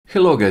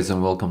Hello guys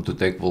and welcome to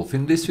TechWolf.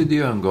 In this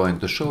video I'm going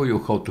to show you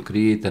how to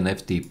create an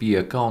FTP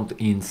account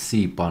in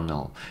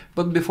cPanel.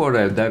 But before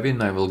I dive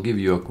in, I will give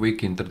you a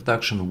quick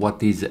introduction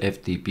what is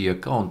FTP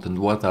account and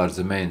what are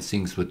the main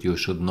things that you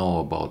should know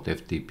about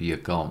FTP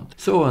account.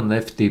 So an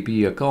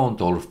FTP account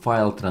or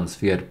file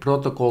transfer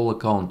protocol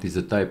account is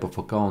a type of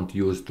account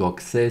used to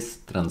access,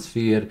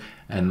 transfer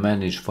and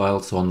manage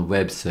files on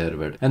web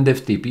server. And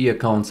FTP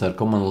accounts are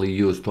commonly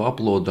used to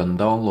upload and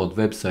download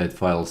website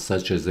files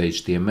such as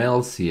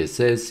HTML,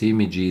 CSS,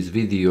 images,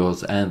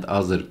 videos and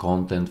other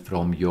content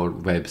from your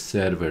web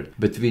server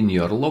between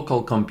your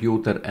local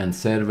computer and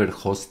server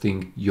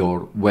hosting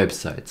your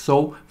website.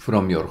 So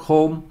from your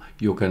home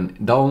you can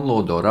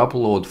download or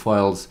upload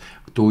files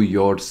to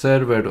your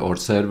server or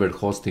server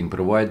hosting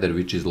provider,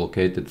 which is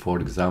located,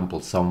 for example,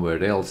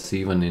 somewhere else,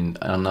 even in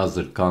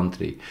another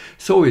country.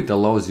 So it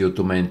allows you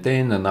to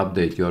maintain and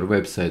update your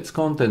website's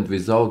content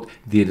without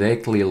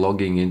directly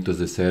logging into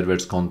the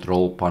server's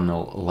control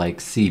panel like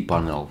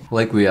cPanel,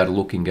 like we are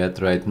looking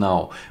at right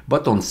now.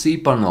 But on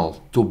cPanel,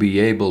 to be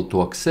able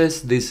to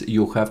access this,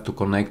 you have to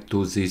connect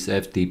to this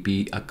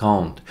FTP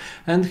account.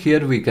 And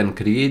here we can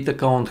create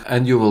account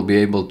and you will be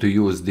able to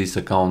use this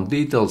account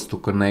details to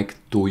connect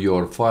to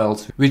your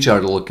files which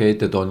are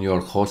located on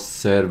your host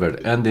server.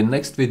 And in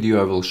next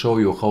video I will show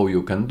you how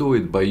you can do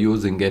it by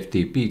using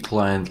FTP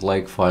client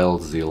like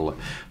FileZilla.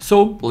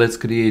 So let's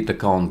create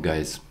account,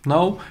 guys.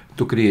 Now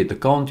to create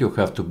account you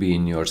have to be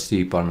in your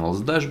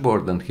cPanel's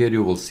dashboard, and here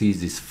you will see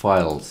these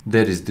files.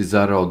 There is this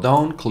arrow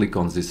down, click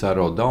on this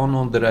arrow down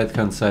on the right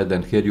hand side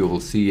and here you will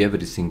see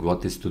everything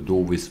what is to do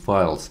with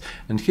files.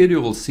 And here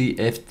you will see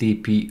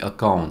FTP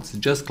accounts.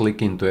 Just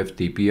click into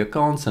FTP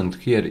accounts and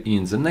here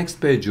in the next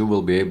page you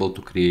will be able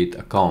to create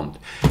account.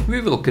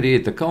 We will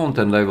create account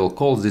and I will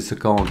call this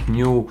account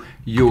new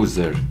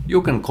user.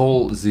 You can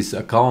call this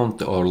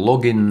account or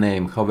login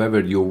name however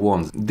you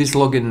want. This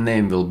login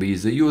name will be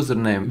the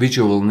username which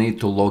you will need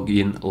to log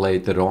in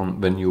later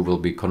on when you will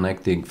be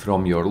connecting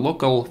from your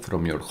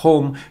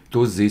home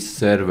to this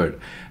server.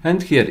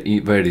 And here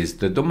where is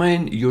the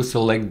domain, you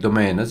select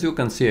domain. As you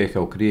can see, I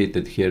have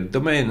created here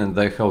domain and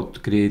I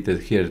have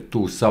created here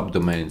two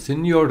subdomains.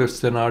 In your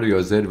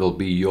scenario there will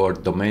be your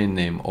domain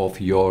name of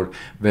your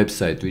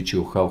website which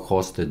you have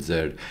hosted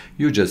there.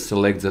 You just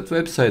select that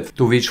website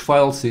to which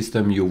file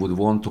system you would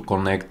want to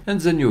connect and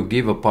then you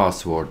give a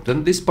password.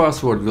 And this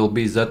password will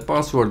be that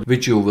password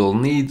which you will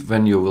need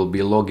when you will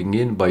be logging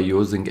in by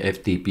using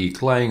FTP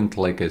client.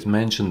 Like I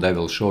mentioned, I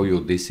will show you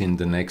this in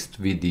the next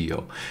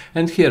video.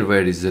 And here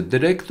where is the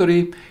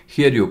directory,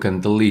 here you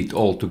can delete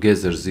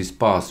altogether this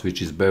path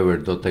which is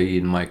bever.ie,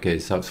 in my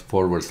case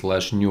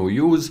 /new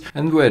use.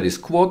 And where is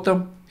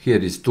quota? Here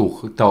is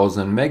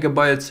 2000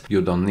 megabytes.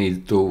 You don't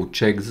need to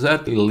check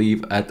that,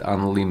 leave at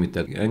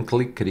unlimited and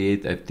click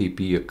create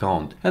FTP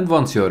account. And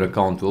once your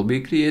account will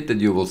be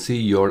created, you will see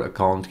your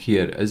account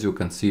here. As you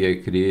can see, I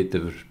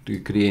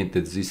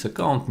created this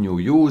account, new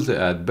user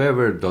at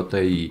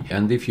bever.ie.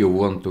 And if you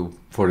want to,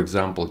 for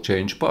example,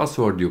 change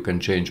password, you can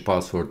change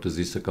password to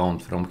this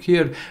account from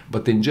here.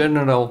 But in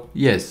general,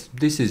 yes,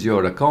 this is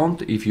your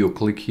account. If you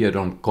click here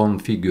on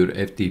configure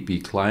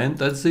FTP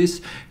client as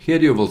this, here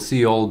you will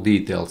see all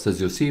details. As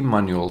you see,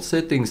 manual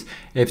settings,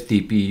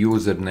 FTP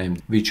username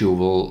which you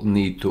will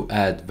need to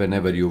add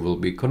whenever you will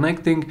be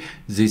connecting.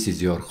 This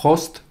is your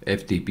host,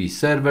 FTP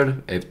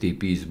server,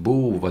 FTP's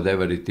boo,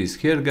 whatever it is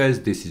here,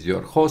 guys. This is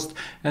your host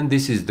and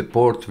this is the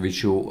port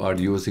which you are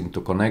using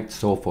to connect.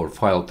 So for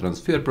file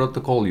transfer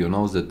protocol, you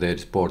know that there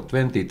is port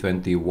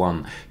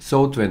 2021.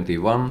 So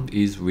 21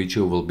 is which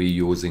you will be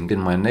using. In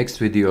my next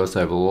videos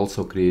I will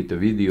also create a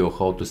video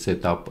how to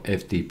set up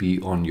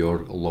FTP on your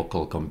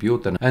local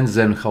computer and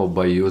then how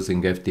by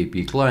using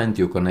FTP client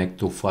you connect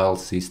to file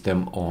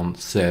system on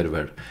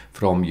server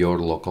from your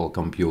local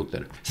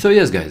computer. So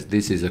yes guys,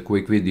 this is a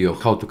quick video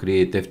how to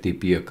create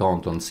FTP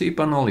account on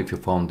cPanel. If you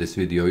found this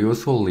video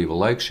useful, leave a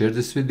like, share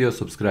this video,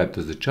 subscribe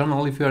to the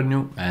channel if you are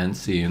new, and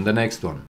see you in the next one.